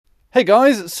Hey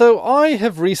guys, so I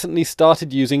have recently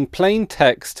started using plain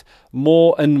text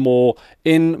more and more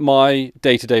in my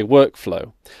day-to-day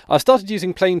workflow. I've started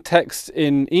using plain text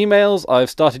in emails, I've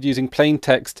started using plain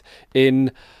text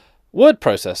in word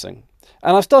processing,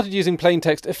 and I've started using plain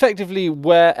text effectively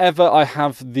wherever I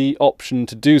have the option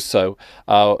to do so.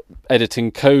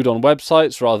 Editing code on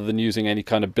websites rather than using any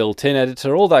kind of built-in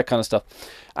editor, all that kind of stuff.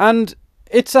 And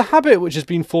it's a habit which has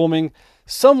been forming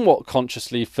somewhat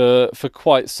consciously for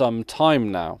quite some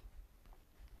time now.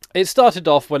 It started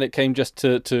off when it came just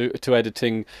to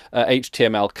editing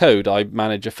HTML code. I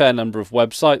manage a fair number of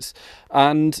websites,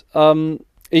 and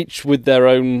each with their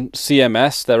own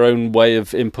CMS, their own way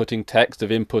of inputting text, of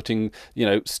inputting,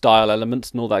 style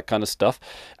elements and all that kind of stuff.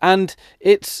 And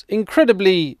it's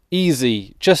incredibly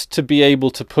easy just to be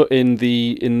able to put in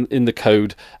the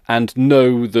code and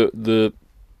know that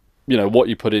what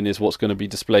you put in is what's going to be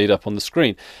displayed up on the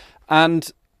screen.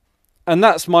 And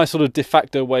that's my sort of de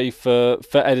facto way for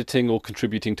editing or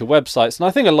contributing to websites. And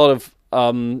I think a lot of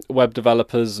web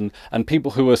developers and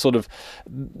people who are sort of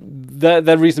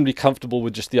they're reasonably comfortable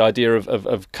with just the idea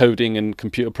of coding and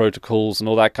computer protocols and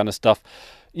all that kind of stuff.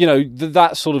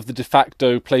 That's sort of the de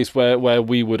facto place where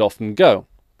we would often go.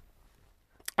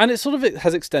 And it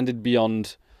has extended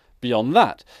beyond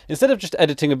that. Instead of just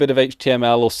editing a bit of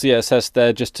HTML or CSS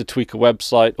there just to tweak a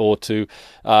website or to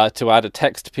add a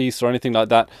text piece or anything like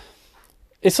that,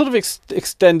 it's sort of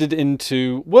extended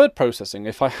into word processing.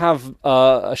 If I have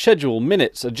a schedule,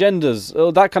 minutes,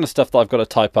 agendas, that kind of stuff that I've got to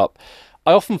type up,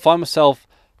 I often find myself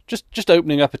just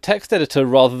opening up a text editor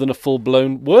rather than a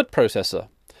full-blown word processor.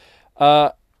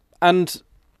 And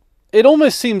it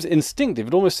almost seems instinctive.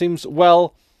 It almost seems,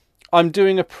 well, I'm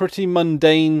doing a pretty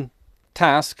mundane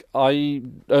task. I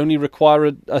only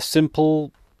require a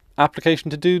simple application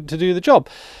to do the job,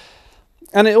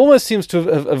 and it almost seems to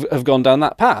have gone down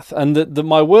that path, and that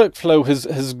my workflow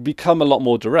has become a lot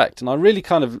more direct. And I really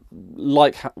kind of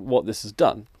like what this has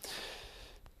done,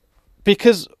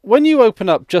 because when you open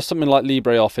up just something like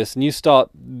LibreOffice and you start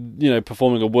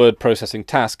performing a word processing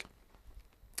task,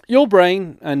 your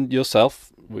brain and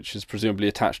yourself, which is presumably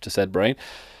attached to said brain,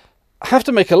 have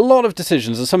to make a lot of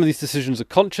decisions, and some of these decisions are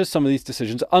conscious, some of these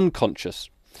decisions are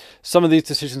unconscious. Some of these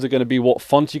decisions are going to be what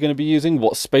font you're going to be using,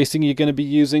 what spacing you're going to be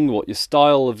using, what your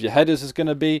style of your headers is going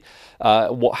to be,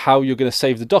 how you're going to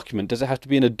save the document. Does it have to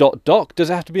be in a .doc?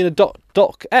 Does it have to be in a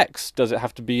 .docx? Does it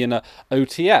have to be in a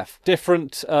OTF?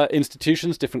 Different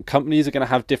institutions, different companies are going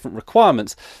to have different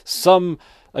requirements. Some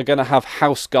are going to have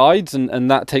house guides,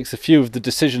 and that takes a few of the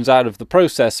decisions out of the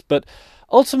process. But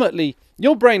ultimately,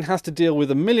 your brain has to deal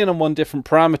with 1,000,001 different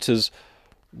parameters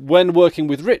when working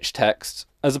with rich text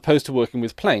as opposed to working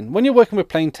with plain. When you're working with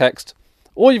plain text,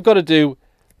 all you've got to do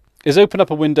is open up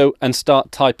a window and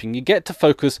start typing. You get to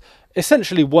focus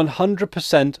essentially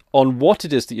 100% on what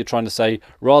it is that you're trying to say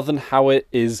rather than how it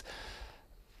is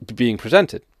being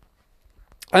presented.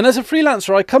 And as a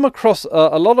freelancer, I come across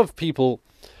a lot of people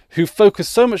who focus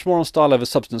so much more on style over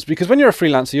substance, because when you're a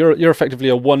freelancer, you're effectively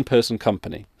a one-person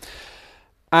company.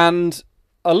 And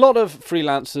a lot of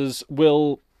freelancers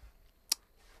will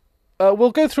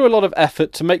go through a lot of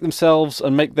effort to make themselves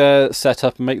and make their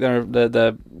setup and make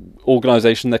their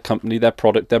organization, their company, their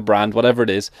product, their brand, whatever it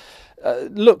is,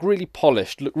 look really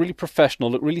polished, look really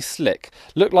professional, look really slick,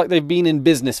 look like they've been in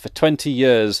business for 20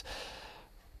 years,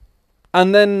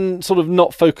 and then sort of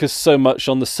not focus so much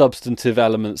on the substantive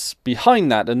elements behind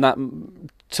that. And that,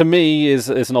 to me, is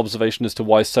an observation as to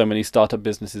why so many startup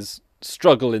businesses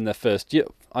struggle in their first year.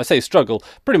 I say struggle,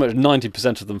 pretty much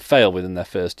 90% of them fail within their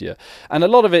first year. And a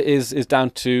lot of it is down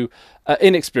to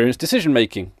inexperienced decision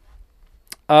making.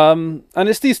 And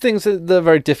it's these things that are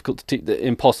very difficult to teach,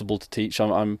 impossible to teach.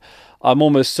 I'm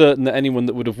almost certain that anyone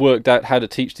that would have worked out how to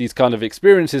teach these kind of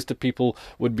experiences to people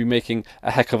would be making a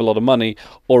heck of a lot of money,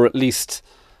 or at least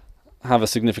have a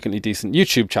significantly decent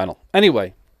YouTube channel.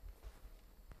 Anyway,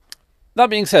 that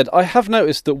being said, I have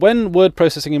noticed that when word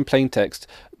processing in plain text,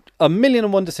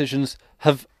 1,000,001 decisions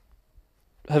have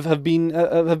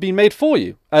been made for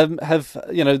you.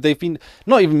 They've been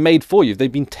not even made for you.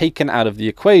 They've been taken out of the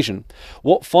equation.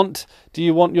 What font do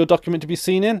you want your document to be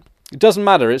seen in? It doesn't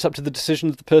matter. It's up to the decision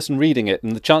of the person reading it,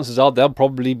 and the chances are they'll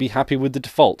probably be happy with the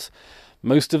default.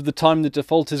 Most of the time, the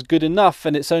default is good enough,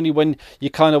 and it's only when you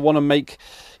kind of want to make,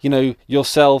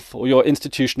 yourself or your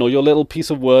institution or your little piece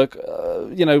of work,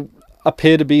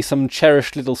 appear to be some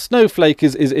cherished little snowflake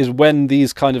is when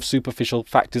these kind of superficial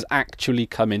factors actually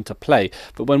come into play.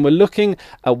 But when we're looking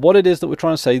at what it is that we're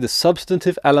trying to say, the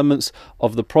substantive elements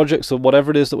of the projects or whatever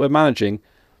it is that we're managing,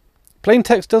 plain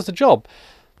text does the job.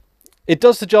 It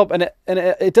does the job, and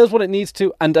it does what it needs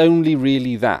to, and only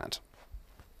really that.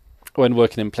 when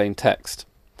working in plain text.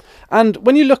 And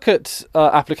when you look at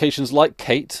applications like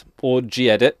Kate or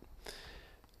gedit,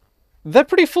 they're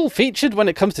pretty full-featured when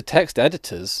it comes to text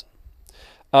editors.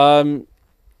 They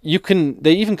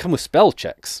even come with spell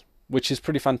checks, which is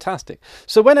pretty fantastic.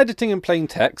 So when editing in plain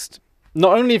text,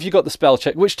 not only have you got the spell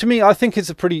check, which to me I think is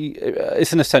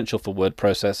it's an essential for word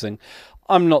processing.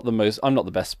 I'm not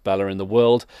the best speller in the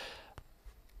world,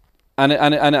 and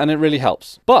it really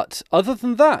helps. But other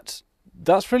than that,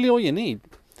 that's really all you need.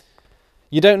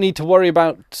 You don't need to worry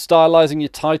about stylizing your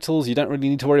titles. You don't really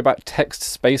need to worry about text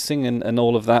spacing and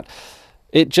all of that.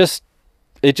 It just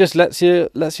lets you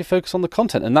focus on the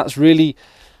content, and that's really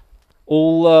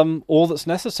all that's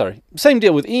necessary. Same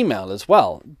deal with email as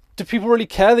well. Do people really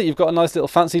care that you've got a nice little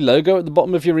fancy logo at the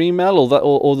bottom of your email, or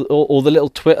the little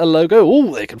Twitter logo?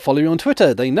 Oh, they can follow you on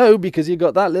Twitter. They know because you've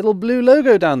got that little blue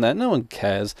logo down there. No one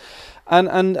cares,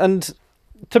 and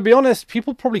to be honest,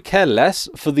 people probably care less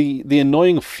for the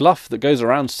annoying fluff that goes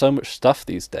around so much stuff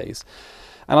these days.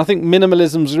 And I think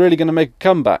minimalism's really going to make a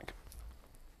comeback.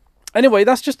 Anyway,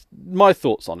 that's just my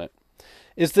thoughts on it.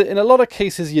 Is that in a lot of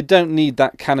cases you don't need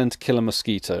that cannon to kill a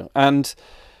mosquito. And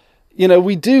you know,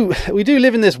 we do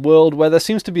live in this world where there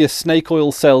seems to be a snake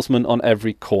oil salesman on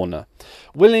every corner,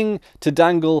 willing to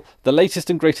dangle the latest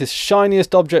and greatest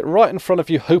shiniest object right in front of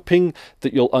you, hoping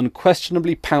that you'll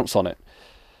unquestionably pounce on it.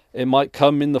 It might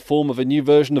come in the form of a new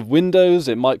version of Windows.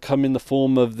 It might come in the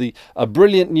form of a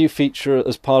brilliant new feature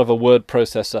as part of a word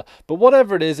processor. But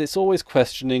whatever it is, it's always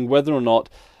questioning whether or not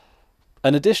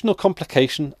an additional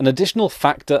complication, an additional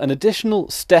factor, an additional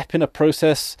step in a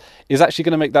process is actually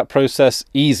going to make that process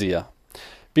easier.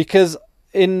 Because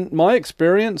in my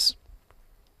experience,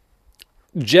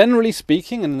 generally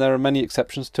speaking, and there are many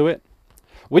exceptions to it,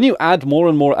 when you add more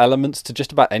and more elements to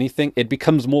just about anything, it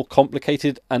becomes more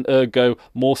complicated and ergo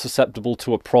more susceptible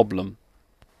to a problem.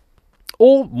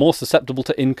 Or more susceptible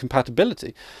to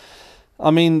incompatibility. I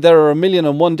mean, there are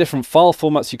 1,000,001 different file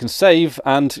formats you can save,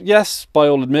 and yes, by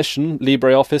all admission,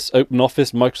 LibreOffice,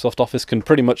 OpenOffice, Microsoft Office can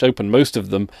pretty much open most of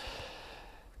them.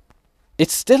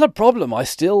 It's still a problem I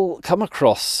still come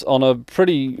across on a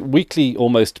pretty weekly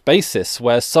almost basis,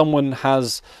 where someone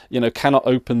has, cannot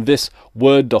open this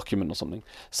Word document or something.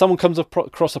 Someone comes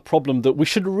across a problem that we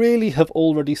should really have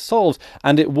already solved,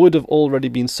 and it would have already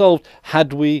been solved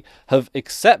had we have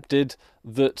accepted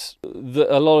that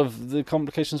a lot of the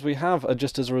complications we have are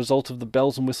just as a result of the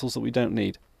bells and whistles that we don't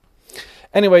need.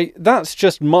 Anyway, that's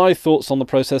just my thoughts on the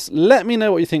process. Let me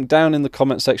know what you think down in the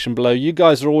comment section below. You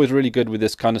guys are always really good with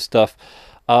this kind of stuff.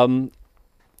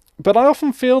 But I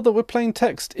often feel that with plain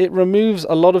text, it removes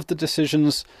a lot of the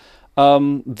decisions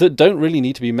that don't really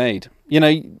need to be made.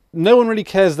 No one really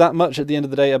cares that much at the end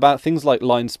of the day about things like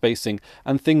line spacing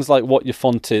and things like what your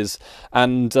font is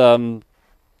and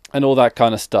all that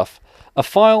kind of stuff. A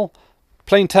file,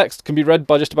 plain text, can be read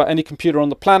by just about any computer on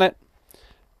the planet.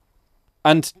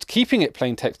 And keeping it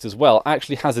plain text as well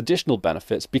actually has additional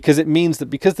benefits, because it means that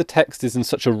because the text is in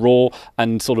such a raw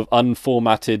and sort of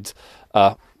unformatted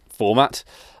format,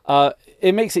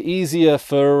 it makes it easier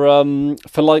for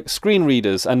like screen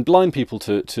readers and blind people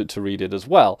to read it as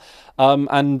well,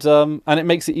 and it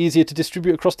makes it easier to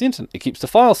distribute across the internet. It keeps the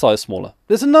file size smaller.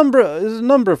 There's a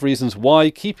number of reasons why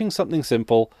keeping something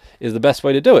simple is the best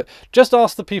way to do it. Just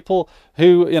ask the people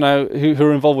who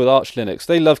are involved with Arch Linux.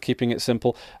 They love keeping it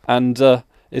simple, and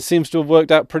it seems to have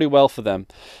worked out pretty well for them.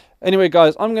 Anyway,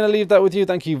 guys, I'm going to leave that with you.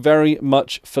 Thank you very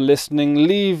much for listening.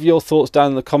 Leave your thoughts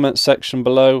down in the comments section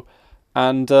below.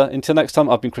 And until next time,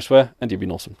 I've been Chris Ware, and you've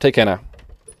been awesome. Take care now.